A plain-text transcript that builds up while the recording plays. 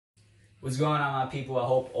What's going on, my people? I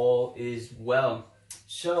hope all is well.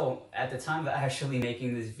 So, at the time of actually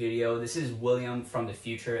making this video, this is William from the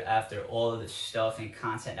future after all of the stuff and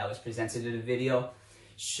content that was presented in the video.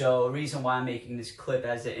 So, the reason why I'm making this clip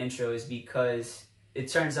as the intro is because it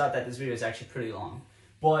turns out that this video is actually pretty long.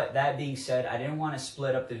 But that being said, I didn't want to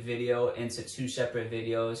split up the video into two separate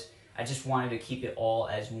videos. I just wanted to keep it all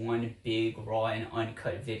as one big, raw, and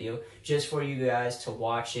uncut video just for you guys to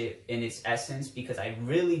watch it in its essence, because I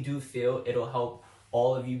really do feel it'll help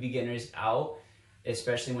all of you beginners out,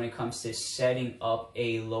 especially when it comes to setting up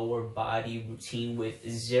a lower body routine with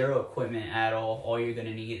zero equipment at all. All you're going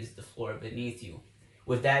to need is the floor beneath you.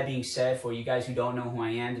 With that being said, for you guys who don't know who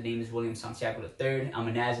I am, the name is William Santiago III. I'm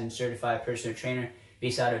a NASM certified personal trainer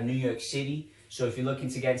based out of New York City. So if you're looking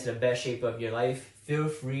to get into the best shape of your life, feel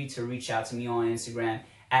free to reach out to me on Instagram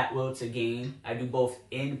at @WillToGain. I do both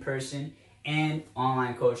in-person and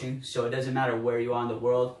online coaching, so it doesn't matter where you are in the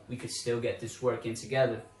world, we could still get this work in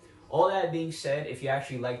together. All that being said, if you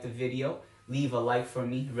actually like the video, leave a like for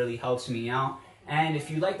me. It really helps me out. And if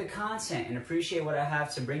you like the content and appreciate what I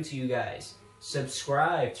have to bring to you guys,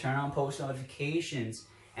 subscribe, turn on post notifications,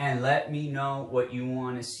 and let me know what you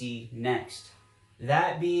want to see next.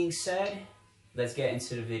 That being said, let's get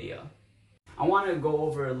into the video. I want to go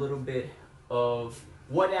over a little bit of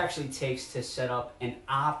what it actually takes to set up an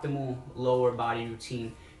optimal lower body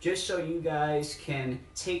routine, just so you guys can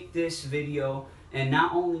take this video and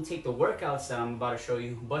not only take the workouts that I'm about to show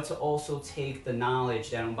you, but to also take the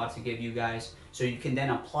knowledge that I'm about to give you guys, so you can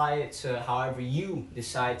then apply it to however you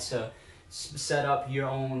decide to set up your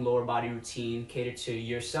own lower body routine, cater to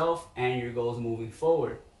yourself and your goals moving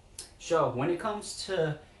forward. So when it comes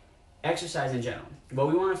to exercise in general, what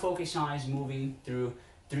we want to focus on is moving through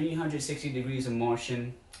 360 degrees of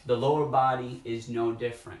motion. The lower body is no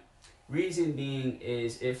different. Reason being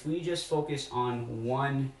is, if we just focus on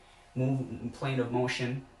one plane of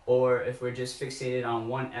motion, or if we're just fixated on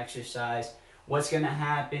one exercise, what's going to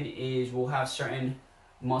happen is we'll have certain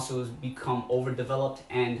muscles become overdeveloped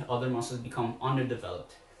and other muscles become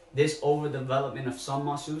underdeveloped. This overdevelopment of some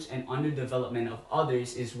muscles and underdevelopment of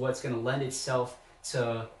others is what's going to lend itself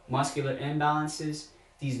to muscular imbalances.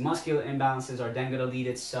 These muscular imbalances are then going to lead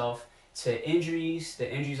itself to injuries.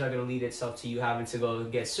 The injuries are going to lead itself to you having to go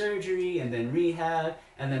get surgery and then rehab,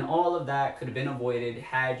 and then all of that could have been avoided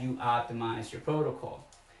had you optimized your protocol.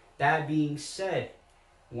 That being said,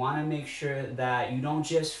 want to make sure that you don't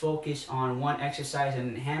just focus on one exercise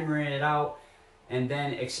and hammer it out and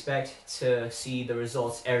then expect to see the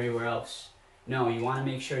results everywhere else. No, you want to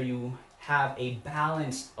make sure you have a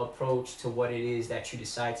balanced approach to what it is that you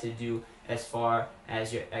decide to do as far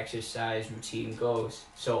as your exercise routine goes.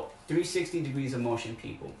 So 360 degrees of motion,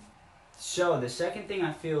 people. So the second thing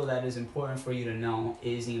I feel that is important for you to know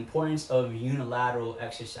is the importance of unilateral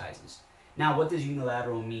exercises. Now, what does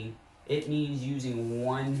unilateral mean? It means using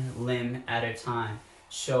one limb at a time.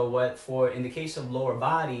 So in the case of lower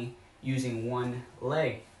body, using one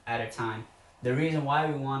leg at a time. The reason why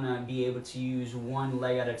we want to be able to use one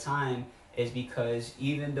leg at a time is because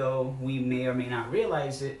even though we may or may not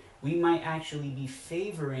realize it, we might actually be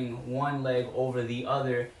favoring one leg over the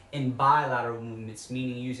other in bilateral movements,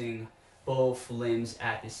 meaning using both limbs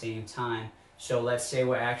at the same time. So let's say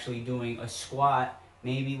we're actually doing a squat,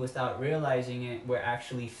 maybe without realizing it, we're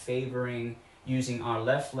actually favoring using our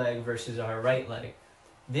left leg versus our right leg.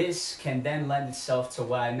 This can then lend itself to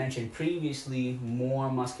what I mentioned previously, more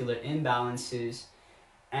muscular imbalances,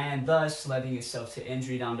 and thus lending itself to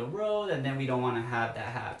injury down the road, and then we don't want to have that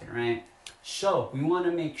happen, right? So we want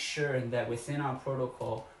to make sure that within our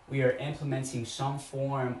protocol, we are implementing some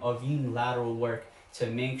form of unilateral work to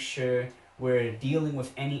make sure we're dealing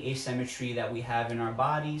with any asymmetry that we have in our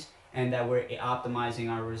bodies and that we're optimizing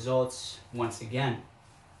our results once again.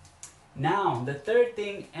 Now, the third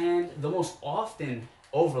thing, and the most often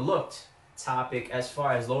overlooked topic as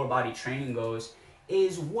far as lower body training goes,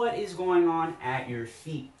 is what is going on at your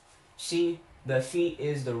feet. See, the feet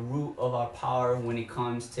is the root of our power when it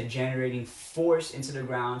comes to generating force into the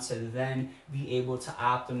ground to then be able to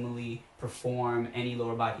optimally perform any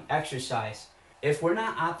lower body exercise. If we're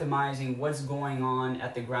not optimizing what's going on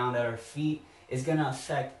at the ground at our feet, it's going to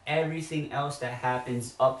affect everything else that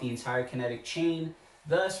happens up the entire kinetic chain,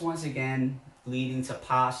 thus once again leading to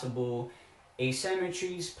possible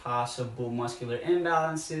asymmetries, possible muscular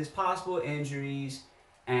imbalances, possible injuries,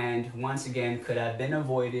 and once again could have been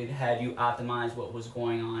avoided had you optimized what was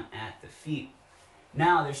going on at the feet.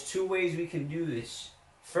 Now, there's two ways we can do this.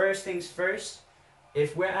 First things first,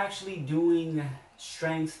 if we're actually doing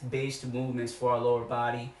strength-based movements for our lower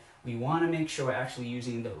body, we want to make sure we're actually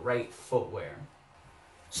using the right footwear.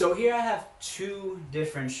 So here I have two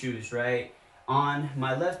different shoes, right? On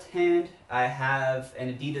my left hand, I have an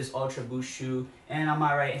Adidas Ultra Boost shoe, and on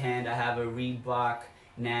my right hand, I have a Reebok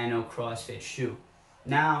Nano CrossFit shoe.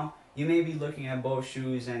 Now, you may be looking at both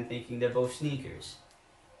shoes and thinking they're both sneakers.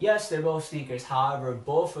 Yes, they're both sneakers. However,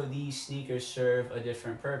 both of these sneakers serve a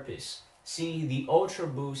different purpose. See, the Ultra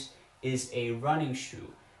Boost is a running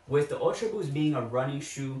shoe. With the Ultra Boost being a running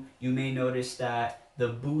shoe, you may notice that the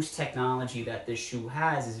boost technology that this shoe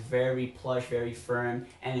has is very plush, very firm,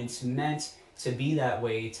 and it's meant to be that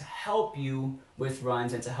way to help you with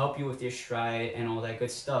runs and to help you with your stride and all that good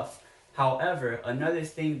stuff. However, another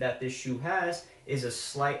thing that this shoe has is a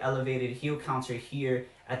slight elevated heel counter here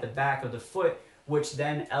at the back of the foot, which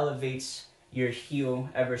then elevates your heel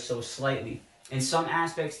ever so slightly. In some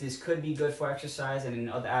aspects, this could be good for exercise, and in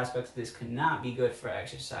other aspects, this could not be good for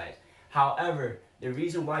exercise. However, the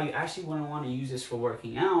reason why you actually want to use this for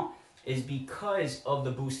working out is because of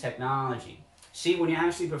the boost technology. See, when you're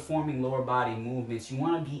actually performing lower body movements, you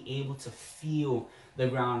want to be able to feel the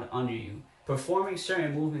ground under you. Performing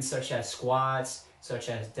certain movements such as squats, such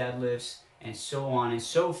as deadlifts, and so on and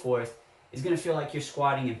so forth is going to feel like you're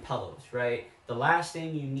squatting in pillows, right? The last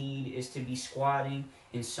thing you need is to be squatting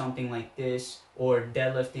in something like this or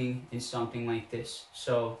deadlifting in something like this.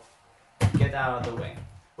 So get that out of the way.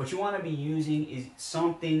 What you want to be using is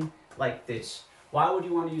something like this. Why would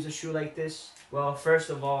you want to use a shoe like this? Well, first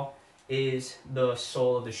of all, is the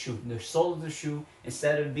sole of the shoe. The sole of the shoe,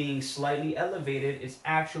 instead of being slightly elevated, is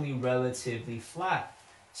actually relatively flat.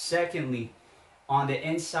 Secondly, on the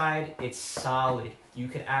inside, it's solid. You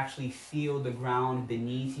could actually feel the ground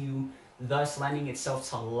beneath you, thus lending itself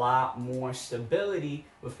to a lot more stability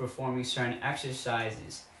with performing certain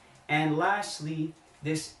exercises. And lastly,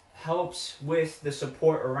 this helps with the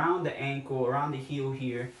support around the ankle, around the heel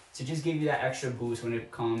here, to just give you that extra boost when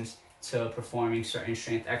it comes to performing certain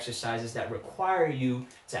strength exercises that require you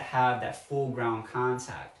to have that full ground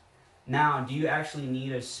contact. Now, do you actually need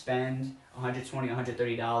to spend $120,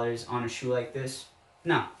 $130 on a shoe like this?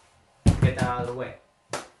 No. Get that out of the way.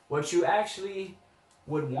 What you actually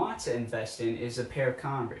would want to invest in is a pair of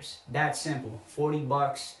Converse. That's simple. 40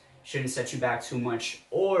 bucks shouldn't set you back too much.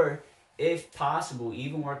 Or, if possible,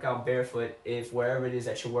 even work out barefoot if wherever it is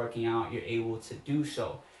that you're working out, you're able to do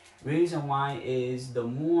so. Reason why is the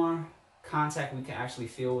more contact we can actually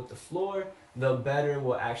feel with the floor, the better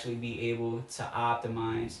we'll actually be able to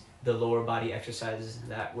optimize the lower body exercises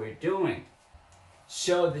that we're doing.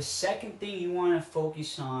 So the second thing you want to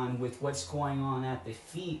focus on with what's going on at the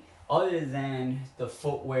feet, other than the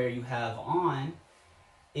footwear you have on,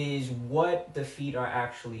 is what the feet are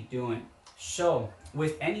actually doing. So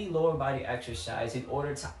with any lower body exercise, in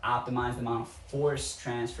order to optimize the amount of force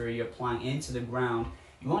transfer you're applying into the ground,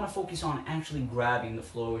 you want to focus on actually grabbing the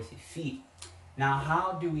floor with your feet. Now,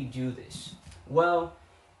 how do we do this? Well,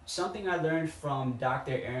 something I learned from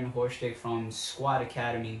Dr. Aaron Horstick from Squat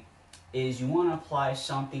Academy is you want to apply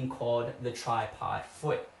something called the tripod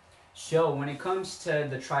foot. So when it comes to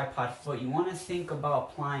the tripod foot, you want to think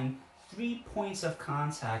about applying 3 points of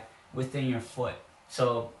contact within your foot.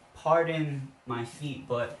 So pardon my feet,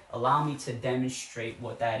 but allow me to demonstrate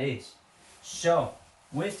what that is. So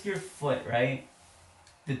with your foot, right?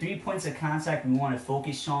 The 3 points of contact we want to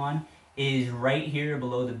focus on is right here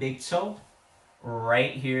below the big toe,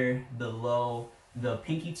 right here below the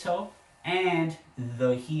pinky toe, and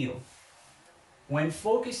the heel. When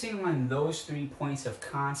focusing on those 3 points of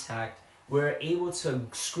contact, we're able to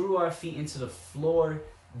screw our feet into the floor,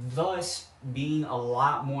 thus being a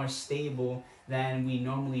lot more stable than we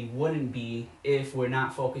normally wouldn't be if we're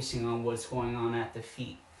not focusing on what's going on at the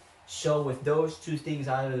feet. So with those two things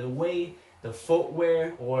out of the way, the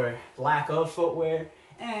footwear or lack of footwear,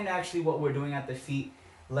 and actually what we're doing at the feet,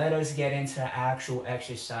 let us get into the actual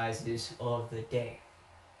exercises of the day.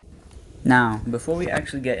 Now, before we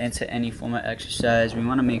actually get into any form of exercise, we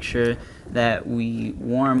want to make sure that we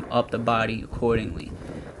warm up the body accordingly.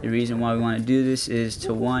 The reason why we want to do this is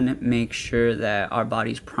to, one, make sure that our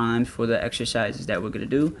body's primed for the exercises that we're going to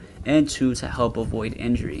do, and two, to help avoid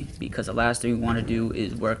injury, because the last thing we want to do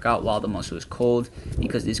is work out while the muscle is cold,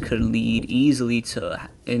 because this could lead easily to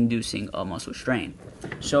inducing a muscle strain.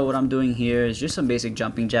 So what I'm doing here is just some basic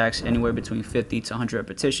jumping jacks, anywhere between 50 to 100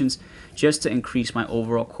 repetitions, just to increase my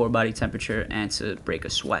overall core body temperature and to break a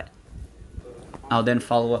sweat. I'll then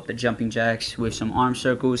follow up the jumping jacks with some arm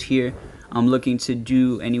circles here. I'm looking to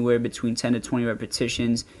do anywhere between 10 to 20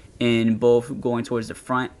 repetitions in both going towards the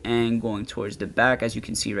front and going towards the back, as you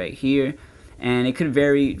can see right here. And it could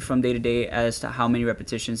vary from day to day as to how many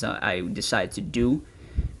repetitions I decide to do,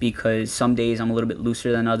 because some days I'm a little bit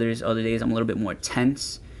looser than others, other days I'm a little bit more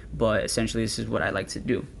tense. but essentially this is what I like to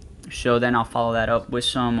do. So then I'll follow that up with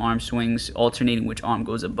some arm swings, alternating which arm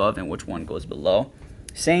goes above and which one goes below.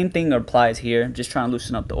 Same thing applies here, just trying to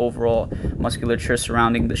loosen up the overall musculature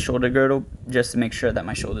surrounding the shoulder girdle, just to make sure that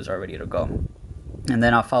my shoulders are ready to go. And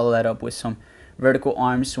then I'll follow that up with some vertical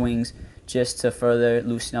arm swings, just to further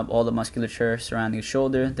loosen up all the musculature surrounding the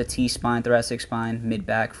shoulder, the T-spine, thoracic spine,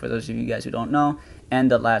 mid-back, for those of you guys who don't know,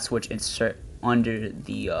 and the lat switch insert under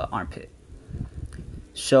the armpit.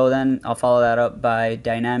 So then I'll follow that up by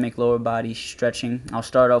dynamic lower body stretching. I'll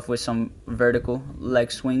start off with some vertical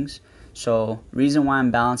leg swings. So reason why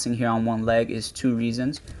I'm balancing here on one leg is two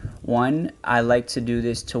reasons. One, I like to do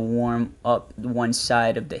this to warm up one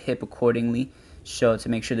side of the hip accordingly, so to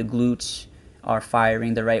make sure the glutes are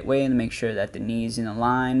firing the right way and to make sure that the knees in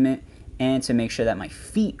alignment, and to make sure that my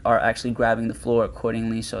feet are actually grabbing the floor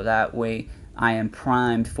accordingly, so that way I am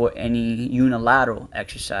primed for any unilateral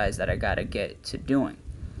exercise that I gotta get to doing.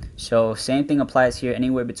 So same thing applies here,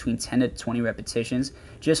 anywhere between 10 to 20 repetitions.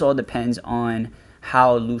 Just all depends on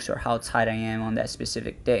how loose or how tight I am on that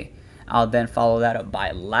specific day. I'll then follow that up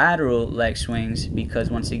by lateral leg swings,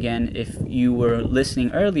 because once again, if you were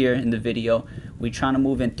listening earlier in the video, we're trying to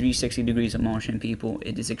move in 360 degrees of motion, people.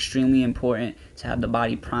 It is extremely important to have the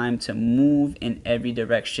body primed to move in every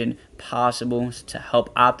direction possible to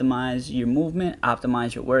help optimize your movement,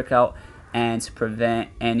 optimize your workout, and to prevent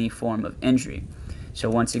any form of injury. So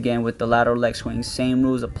once again, with the lateral leg swings, same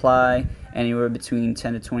rules apply, anywhere between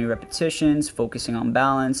 10 to 20 repetitions, focusing on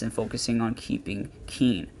balance and focusing on keeping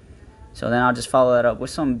keen. So then I'll just follow that up with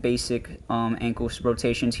some basic ankle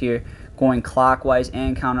rotations here, going clockwise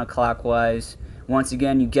and counterclockwise. Once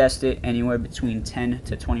again, you guessed it, anywhere between 10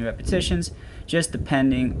 to 20 repetitions, just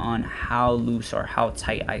depending on how loose or how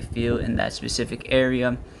tight I feel in that specific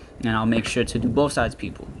area. And I'll make sure to do both sides,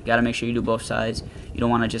 people. You gotta make sure you do both sides. You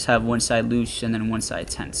don't wanna just have one side loose and then one side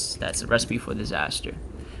tense. That's a recipe for disaster.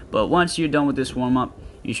 But once you're done with this warm-up,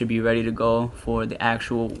 you should be ready to go for the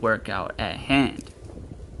actual workout at hand.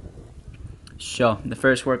 So the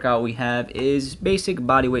first workout we have is basic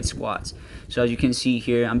bodyweight squats. So as you can see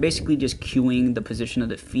here, I'm basically just cueing the position of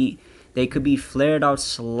the feet. They could be flared out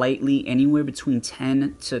slightly, anywhere between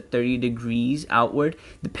 10 to 30 degrees outward,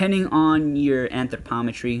 depending on your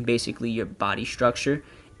anthropometry, basically your body structure.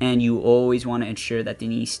 And you always want to ensure that the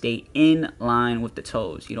knees stay in line with the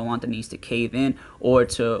toes. You don't want the knees to cave in or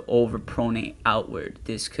to overpronate outward.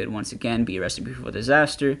 This could once again be a recipe for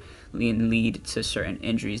disaster and lead to certain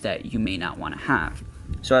injuries that you may not want to have.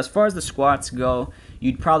 So as far as the squats go,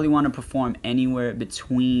 you'd probably want to perform anywhere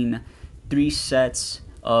between 3 sets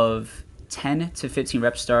of 10 to 15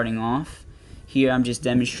 reps starting off. Here I'm just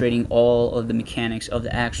demonstrating all of the mechanics of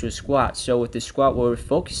the actual squat. So with the squat, what we're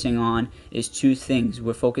focusing on is two things.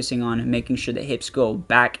 We're focusing on making sure the hips go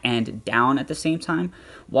back and down at the same time,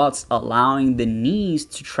 whilst allowing the knees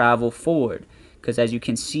to travel forward. Because as you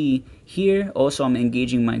can see here, also I'm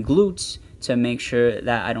engaging my glutes to make sure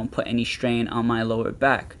that I don't put any strain on my lower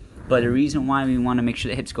back. But the reason why we want to make sure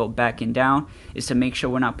the hips go back and down is to make sure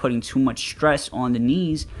we're not putting too much stress on the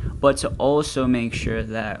knees, but to also make sure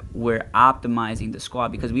that we're optimizing the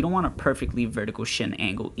squat, because we don't want a perfectly vertical shin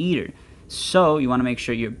angle either. So you want to make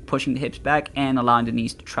sure you're pushing the hips back and allowing the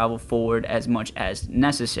knees to travel forward as much as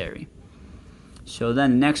necessary. So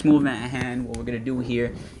then the next movement at hand, what we're going to do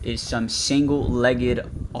here is some single-legged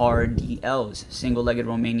RDLs, single-legged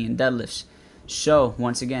Romanian deadlifts. So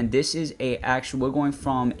once again, this is we're going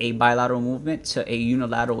from a bilateral movement to a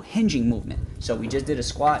unilateral hinging movement. So we just did a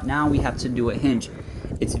squat, now we have to do a hinge.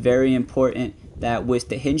 It's very important that with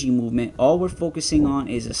the hinging movement, all we're focusing on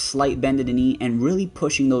is a slight bend of the knee and really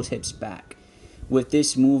pushing those hips back. With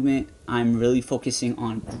this movement, I'm really focusing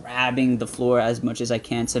on grabbing the floor as much as I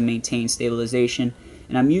can to maintain stabilization.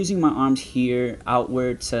 And I'm using my arms here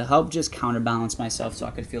outward to help just counterbalance myself so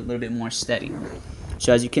I could feel a little bit more steady.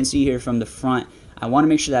 So as you can see here from the front, I want to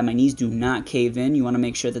make sure that my knees do not cave in. You want to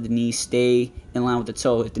make sure that the knees stay in line with the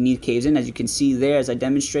toe. If the knee caves in, as you can see there, as I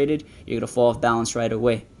demonstrated, you're going to fall off balance right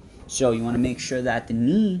away. So you want to make sure that the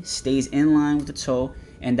knee stays in line with the toe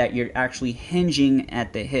and that you're actually hinging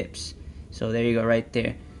at the hips. So there you go right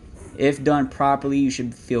there. If done properly, you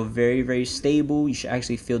should feel very, very stable. You should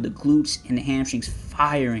actually feel the glutes and the hamstrings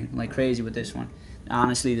firing like crazy with this one.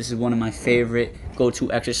 Honestly, this is one of my favorite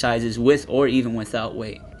go-to exercises with or even without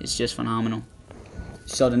weight. It's just phenomenal.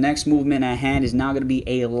 So the next movement at hand is now going to be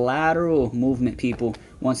a lateral movement, people.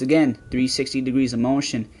 Once again, 360 degrees of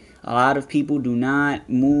motion. A lot of people do not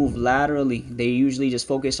move laterally. They usually just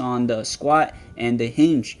focus on the squat and the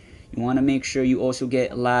hinge. You want to make sure you also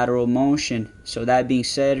get lateral motion. So that being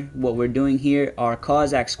said, what we're doing here are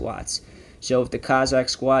Cossack squats. So with the Kazakh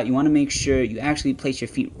squat, you want to make sure you actually place your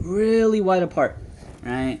feet really wide apart,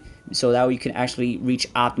 right? So that way you can actually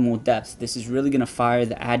reach optimal depth. This is really going to fire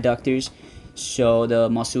the adductors, so the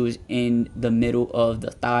muscles in the middle of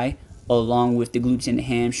the thigh, along with the glutes and the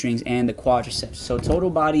hamstrings and the quadriceps. So total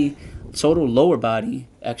lower body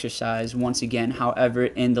exercise, once again, however,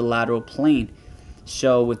 in the lateral plane.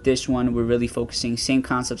 So with this one, we're really focusing, same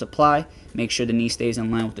concepts apply. Make sure the knee stays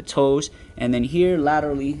in line with the toes. And then here,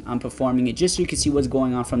 laterally, I'm performing it just so you can see what's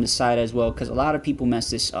going on from the side as well, because a lot of people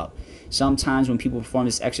mess this up. Sometimes when people perform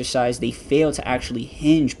this exercise, they fail to actually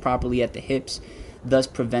hinge properly at the hips, thus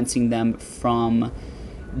preventing them from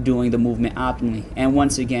doing the movement optimally. And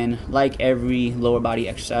once again, like every lower body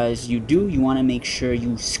exercise you want to make sure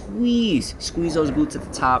you squeeze those glutes at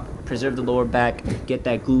the top, preserve the lower back, get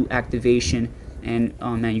that glute activation. And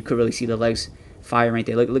oh man, you could really see the legs firing right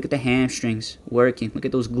there. Look at the hamstrings working. Look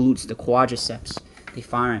at those glutes, the quadriceps, they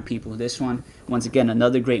firing, people. This one, once again,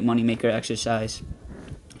 another great money maker exercise.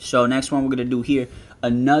 So next one we're gonna do here,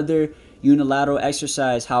 another unilateral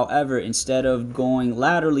exercise. However, instead of going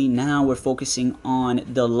laterally, now we're focusing on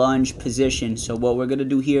the lunge position. So what we're gonna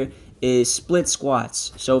do here is split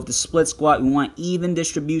squats. So with the split squat, we want even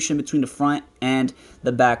distribution between the front and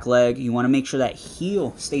the back leg. You want to make sure that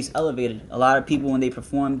heel stays elevated. A lot of people, when they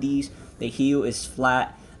perform these, the heel is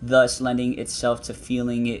flat, thus lending itself to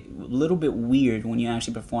feeling it a little bit weird when you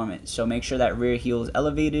actually perform it. So make sure that rear heel is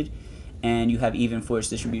elevated and you have even force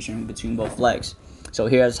distribution between both legs. So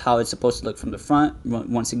here's how it's supposed to look from the front.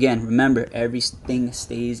 Once again, remember, everything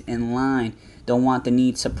stays in line. Don't want the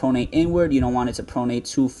knee to pronate inward. You don't want it to pronate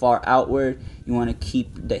too far outward. You want to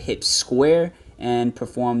keep the hips square and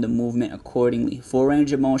perform the movement accordingly. Full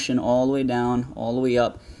range of motion all the way down, all the way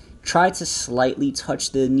up. Try to slightly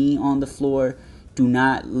touch the knee on the floor. Do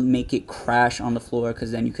not make it crash on the floor,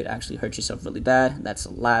 because then you could actually hurt yourself really bad. That's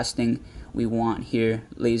the last thing we want here,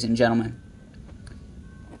 ladies and gentlemen.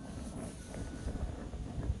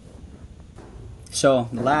 So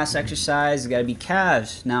the last exercise is got to be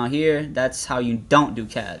calves. Now here, that's how you don't do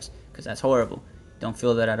calves, because that's horrible. Don't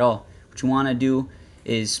feel that at all. What you want to do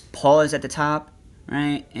is pause at the top,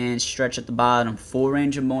 right, and stretch at the bottom. Full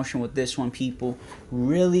range of motion with this one, people.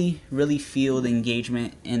 Really feel the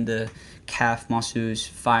engagement in the calf muscles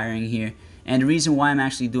firing here. And the reason why I'm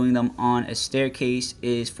actually doing them on a staircase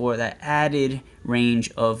is for that added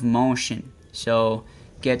range of motion. So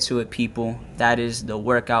get to it, people. That is the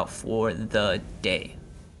workout for the day.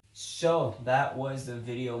 So that was the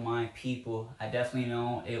video, my people. I definitely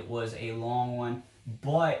know it was a long one,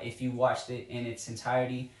 but if you watched it in its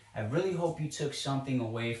entirety, I really hope you took something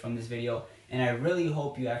away from this video, and I really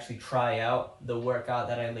hope you actually try out the workout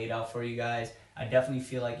that I laid out for you guys. I definitely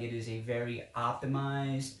feel like it is a very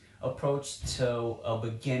optimized approach to a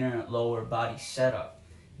beginner lower body setup.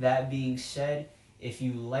 That being said, if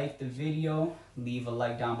you liked the video, leave a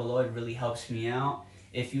like down below. It really helps me out.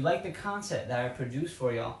 If you like the content that I produce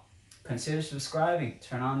for y'all, consider subscribing.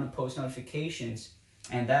 Turn on the post notifications.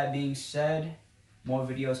 And that being said, more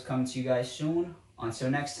videos coming to you guys soon.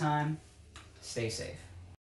 Until next time, stay safe.